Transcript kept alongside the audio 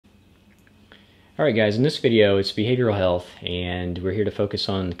Alright guys, in this video it's behavioral health, and we're here to focus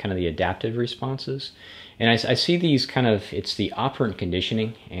on kind of the adaptive responses. And I see these kind of, it's the operant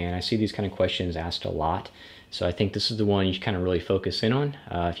conditioning, and I see these kind of questions asked a lot. So I think this is the one you kind of really focus in on.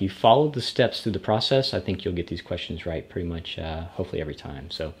 If you follow the steps through the process, I think you'll get these questions right pretty much, hopefully every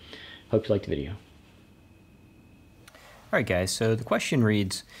time. So hope you liked the video. Alright guys, so the question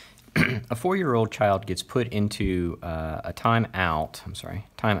reads, a 4-year-old child gets put into a timeout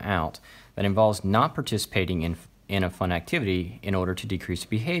that involves not participating in a fun activity in order to decrease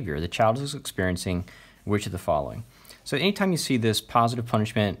behavior. The child is experiencing which of the following? So anytime you see this positive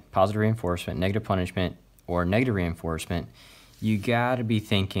punishment, positive reinforcement, negative punishment, or negative reinforcement, you got to be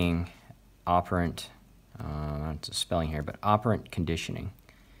thinking operant, it's a spelling here, but operant conditioning,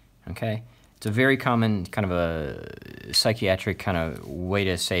 okay? It's a very common kind of a psychiatric kind of way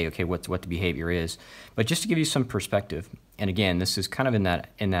to say, okay, what the behavior is. But just to give you some perspective, and again, this is kind of in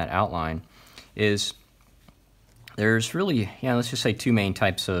that outline, is there's really, let's just say two main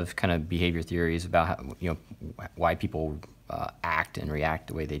types of kind of behavior theories about how, why people act and react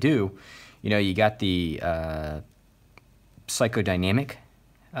the way they do. You got the psychodynamic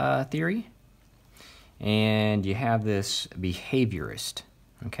theory, and you have this behaviorist,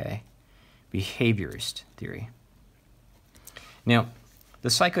 okay? Behaviorist theory. Now, the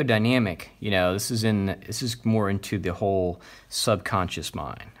psychodynamic, this is more into the whole subconscious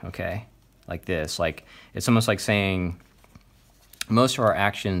mind, okay? Like this, like it's almost like saying most of our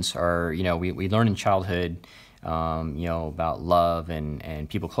actions are, we learn in childhood, about love and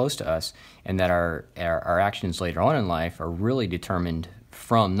people close to us, and that our actions later on in life are really determined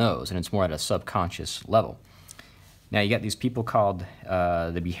from those, and it's more at a subconscious level. Now you got these people called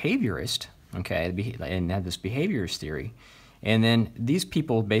the behaviorist, okay, and have this behaviorist theory, and then these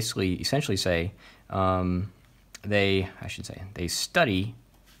people basically essentially say they study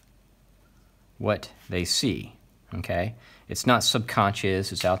what they see, okay? It's not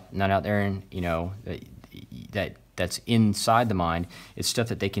subconscious, it's not out there and that's inside the mind. It's stuff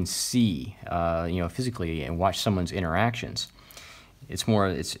that they can see physically and watch someone's interactions. It's more,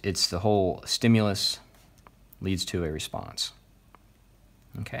 it's the whole stimulus leads to a response,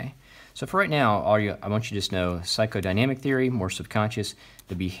 okay? So for right now, I want you to just know psychodynamic theory, more subconscious,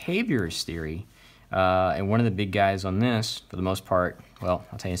 the behaviorist theory, and one of the big guys on this, for the most part, well,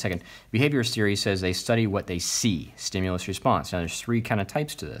 I'll tell you in a second, behaviorist theory says they study what they see, stimulus response. Now there's three kind of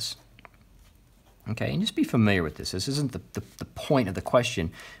types to this, okay? And just be familiar with this. This isn't the point of the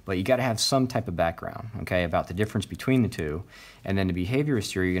question, but you got to have some type of background, okay, about the difference between the two. And then the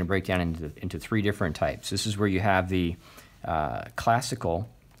behaviorist theory, you're going to break down into three different types. This is where you have the classical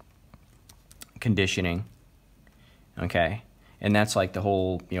conditioning, okay, and that's like the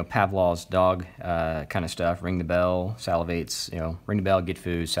whole Pavlov's dog kind of stuff. Ring the bell, salivates. Ring the bell, get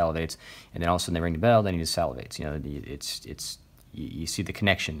food, salivates, and then all of a sudden they ring the bell, then he just salivates. You see the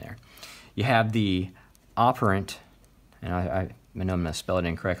connection there. You have the operant, and I know I'm going to spell it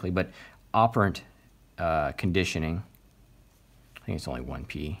incorrectly, but operant conditioning. I think it's only one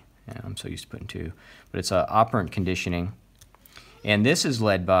P. I'm so used to putting two, but it's operant conditioning, and this is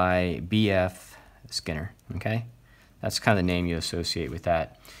led by B.F. Skinner, okay? That's kind of the name you associate with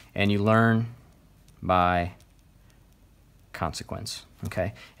that. And you learn by consequence,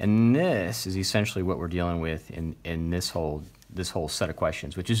 okay? And this is essentially what we're dealing with in this whole set of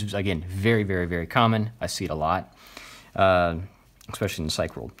questions, which is, again, very, very, very common. I see it a lot, especially in the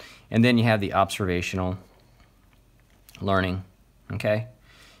psych world. And then you have the observational learning, okay?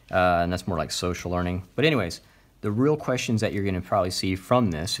 And that's more like social learning. But anyways, the real questions that you're going to probably see from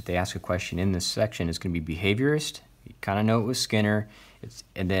this, if they ask a question in this section, is going to be behaviorist. You kind of know it was Skinner.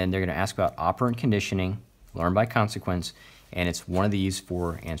 And then they're going to ask about operant conditioning, learn by consequence, and it's one of these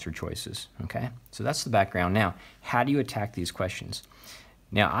four answer choices, okay? So that's the background. Now, how do you attack these questions?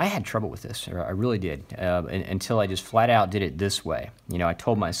 Now, I had trouble with this, or I really did, until I just flat out did it this way. I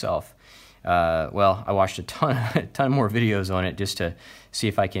told myself, well, I watched a ton more videos on it just to see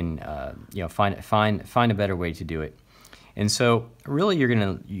if I can, find a better way to do it. And so, really,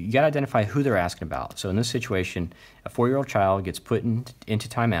 you got to identify who they're asking about. So in this situation, a 4-year-old child gets put into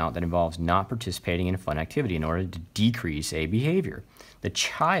timeout that involves not participating in a fun activity in order to decrease a behavior. The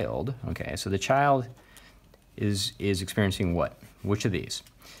child, okay, so the child is experiencing what? Which of these?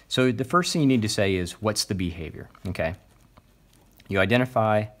 So the first thing you need to say is, what's the behavior, okay? You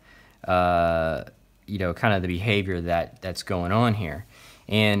identify kind of the behavior that's going on here.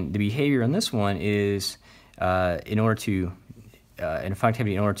 And the behavior in this one is in a fun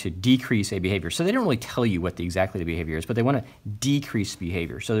activity in order to decrease a behavior. So they don't really tell you what exactly the behavior is, but they want to decrease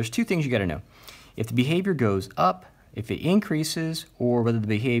behavior. So there's two things you got to know. If the behavior goes up, if it increases, or whether the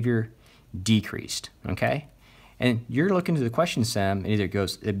behavior decreased, okay? And you're looking to the question, Sam, and either it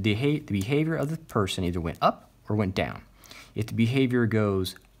goes, the behavior of the person either went up or went down. If the behavior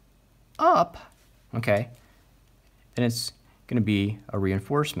goes up, okay, then it's going to be a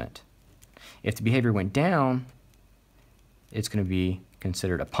reinforcement. If the behavior went down, it's going to be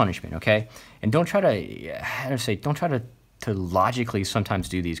considered a punishment, okay? And don't try to, how to say, don't try to logically sometimes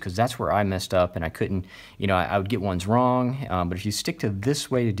do these, because that's where I messed up and I couldn't, you know, I would get ones wrong, but if you stick to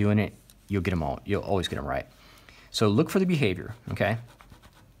this way to doing it, you'll get them all, you'll always get them right. So look for the behavior, okay?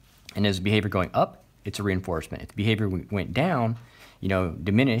 And is the behavior going up, it's a reinforcement. If the behavior went down, you know,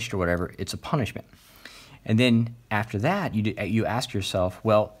 diminished or whatever, it's a punishment. And then after that, you ask yourself,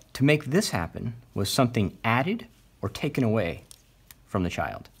 well, to make this happen, was something added or taken away from the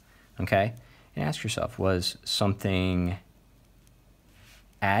child, okay? And ask yourself, was something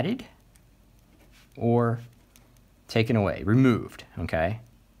added or taken away, removed, okay?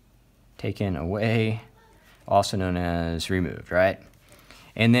 Taken away, also known as removed, right?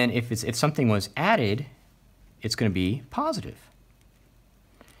 And then if something was added, it's going to be positive.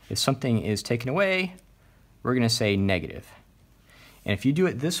 If something is taken away, we're going to say negative. And if you do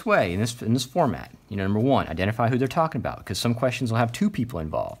it this way, in this format, you know, number one, identify who they're talking about, because some questions will have two people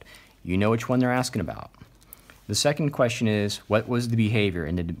involved. You know which one they're asking about. The second question is, what was the behavior?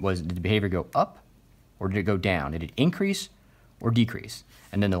 And did the behavior go up or did it go down? Did it increase or decrease?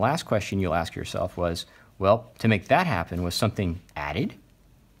 And then the last question you'll ask yourself was, well, to make that happen, was something added,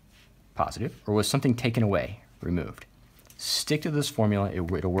 positive, or was something taken away, removed? Stick to this formula,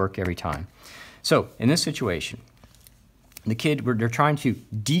 it'll work every time. So in this situation, the kid, they're trying to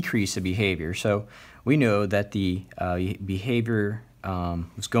decrease the behavior. So we know that the behavior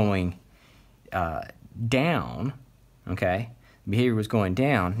was going down, okay? Behavior was going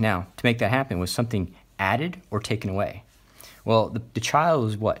down. Now, to make that happen, was something added or taken away? Well, the child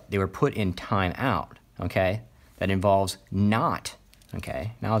was what? They were put in time out, okay? That involves not,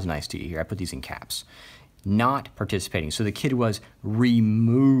 okay? Now it's nice to you here. I put these in caps. Not participating. So the kid was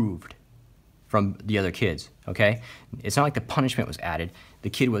removed from the other kids, okay? It's not like the punishment was added. The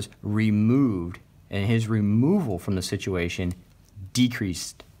kid was removed, and his removal from the situation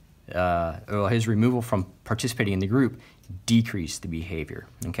decreased, or his removal from participating in the group decreased the behavior,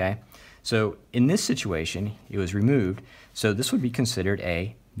 okay? So in this situation, it was removed, so this would be considered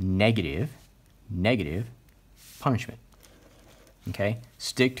a negative punishment, okay?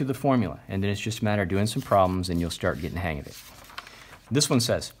 Stick to the formula, and then it's just a matter of doing some problems, and you'll start getting the hang of it. This one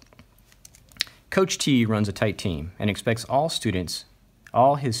says, Coach T runs a tight team and expects all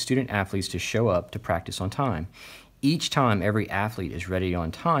his student athletes to show up to practice on time. Each time every athlete is ready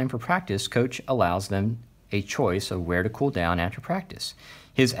on time for practice, Coach allows them a choice of where to cool down after practice.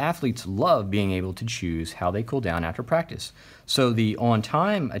 His athletes love being able to choose how they cool down after practice, so the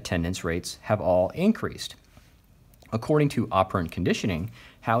on-time attendance rates have all increased. According to Operant Conditioning,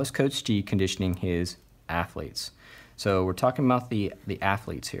 how is Coach T conditioning his athletes? So we're talking about the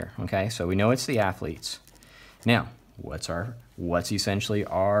athletes here, okay? So we know it's the athletes. Now, what's essentially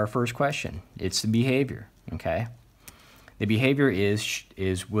our first question? It's the behavior, okay? The behavior is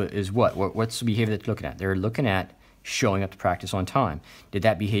what? What's the behavior that they're looking at? They're looking at showing up to practice on time. Did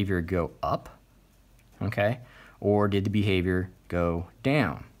that behavior go up, okay? Or did the behavior go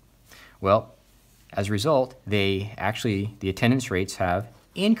down? Well, as a result, the attendance rates have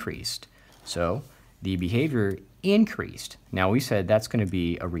increased. So the behavior increased. Now we said that's going to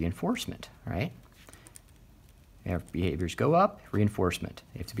be a reinforcement, right? If behaviors go up, reinforcement.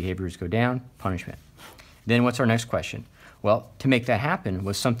 If the behaviors go down, punishment. Then what's our next question? Well, to make that happen,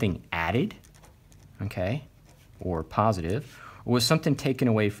 was something added, okay, or positive, or was something taken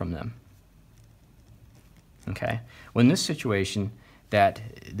away from them? Okay. Well, in this situation,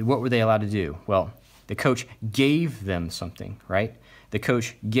 what were they allowed to do? Well, the coach gave them something, right? The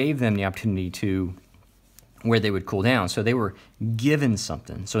coach gave them the opportunity to where they would cool down. So they were given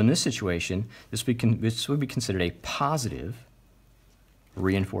something. So in this situation, this would be considered a positive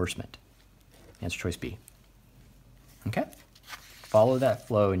reinforcement. Answer choice B. Okay? Follow that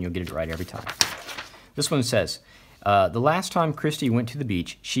flow and you'll get it right every time. This one says, the last time Christy went to the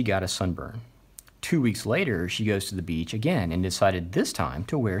beach, she got a sunburn. 2 weeks later, she goes to the beach again and decided this time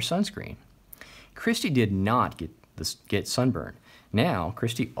to wear sunscreen. Christy did not get sunburn. Now,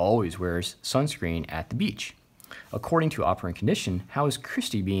 Christy always wears sunscreen at the beach. According to Operant Condition, how is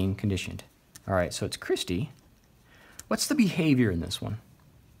Christy being conditioned? All right, so it's Christy. What's the behavior in this one?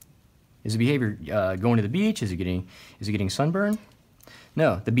 Is the behavior going to the beach? Is he getting sunburn?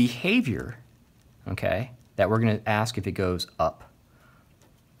 No, the behavior, okay, that we're going to ask if it goes up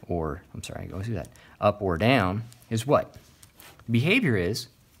or, up or down is what? The behavior is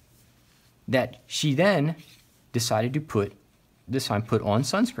that she then decided to put on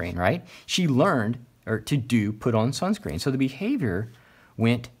sunscreen, right? She learned to put on sunscreen. So the behavior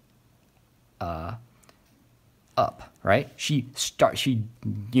went up, right? She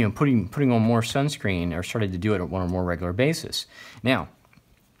putting on more sunscreen, or started to do it on a more regular basis. Now,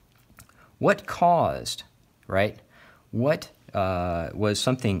 what caused, right? What was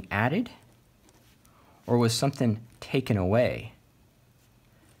something added, or was something taken away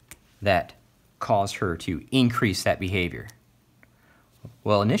that caused her to increase that behavior?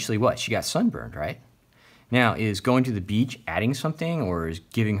 Well, initially what? She got sunburned, right? Now, is going to the beach adding something, or is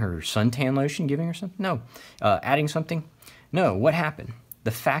giving her suntan lotion giving her something? No. Adding something? No. What happened?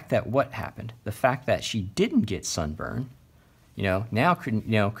 The fact that she didn't get sunburned,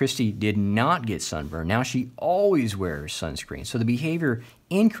 now, Christy did not get sunburned. Now she always wears sunscreen. So the behavior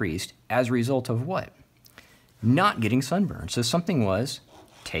increased as a result of what? Not getting sunburned. So something was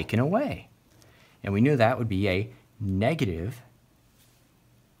taken away. And we knew that would be a negative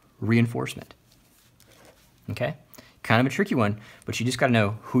reinforcement. Okay? Kind of a tricky one, but you just got to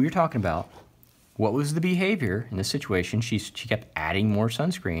know who you're talking about. What was the behavior in this situation? She kept adding more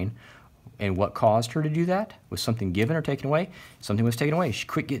sunscreen. And what caused her to do that? Was something given or taken away? Something was taken away. She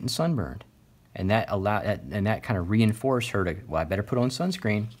quit getting sunburned. And that kind of reinforced her to, well, I better put on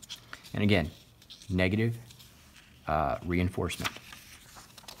sunscreen. And again, negative reinforcement.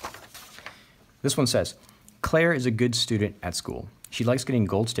 This one says, Claire is a good student at school. She likes getting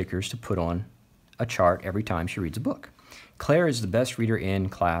gold stickers to put on a chart every time she reads a book. Claire is the best reader in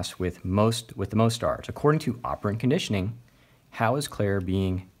class with the most stars. According to Operant Conditioning, how is Claire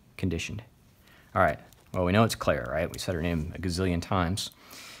being conditioned? All right, well, we know it's Claire, right? We said her name a gazillion times.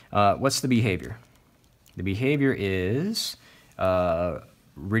 What's the behavior? The behavior is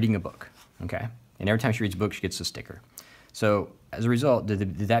reading a book, okay? And every time she reads a book, she gets a sticker. So as a result,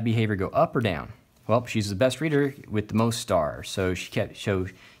 did that behavior go up or down? Well, she's the best reader with the most stars. So she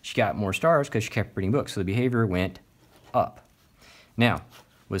got more stars because she kept reading books. So the behavior went up. Now,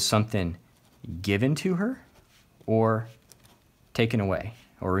 was something given to her or taken away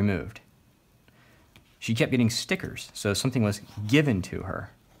or removed? She kept getting stickers, so something was given to her,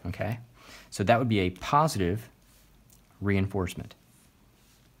 okay? So that would be a positive reinforcement.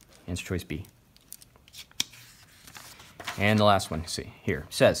 Answer choice B. And the last one, see here,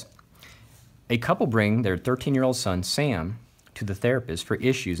 says, a couple bring their 13-year-old son, Sam, to the therapist for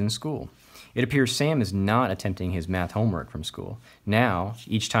issues in school. It appears Sam is not attempting his math homework from school. Now,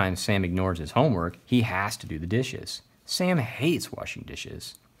 each time Sam ignores his homework, he has to do the dishes. Sam hates washing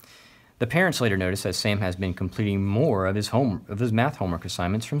dishes. The parents later notice that Sam has been completing more of his math homework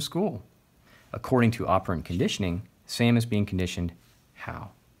assignments from school. According to Operant Conditioning, Sam is being conditioned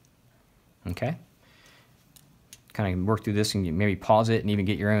how? Okay? Kind of work through this and maybe pause it and even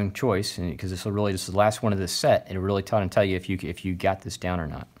get your own choice, because this is the last one of this set, and it'll really tell you if you got this down or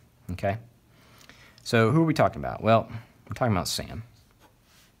not. Okay? So who are we talking about? Well, we're talking about Sam.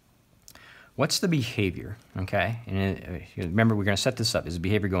 What's the behavior? Okay? And remember, we're going to set this up. Is the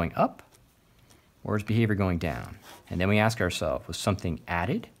behavior going up or is behavior going down? And then we ask ourselves, was something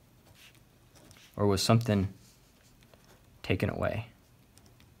added or was something taken away?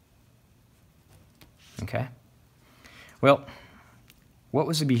 Okay? Well, what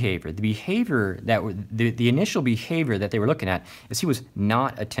was the behavior? The behavior the initial behavior that they were looking at is he was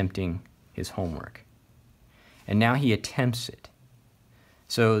not attempting his homework. And now he attempts it.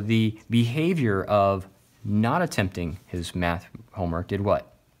 So the behavior of not attempting his math homework did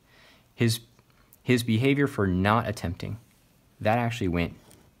what? His behavior for not attempting, that actually went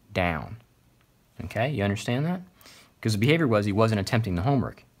down. Okay, you understand that? Because the behavior was he wasn't attempting the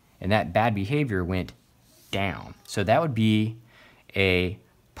homework, and that bad behavior went down. So that would be a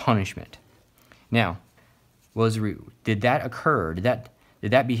punishment. Now, did that occur? Did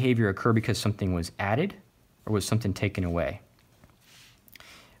that behavior occur because something was added or was something taken away?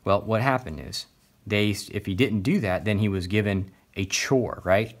 Well, what happened is, if he didn't do that, then he was given a chore,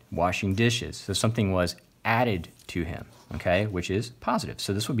 right? Washing dishes. So something was added to him, okay, which is positive.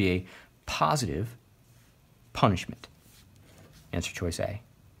 So this would be a positive punishment. Answer choice A.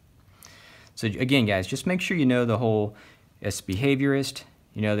 So again, guys, just make sure you know the whole, it's behaviorist.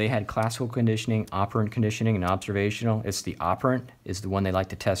 You know, they had classical conditioning, operant conditioning, and observational. It's the operant is the one they like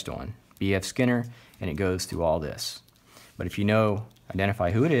to test on. B.F. Skinner, and it goes through all this. But if you know,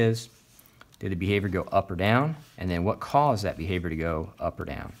 identify who it is, did the behavior go up or down, and then what caused that behavior to go up or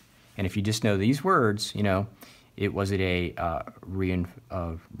down. And if you just know these words, you know, was it a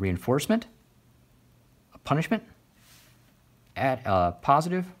reinforcement, a punishment,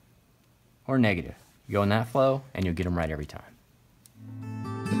 positive, or negative? You go in that flow, and you'll get them right every time.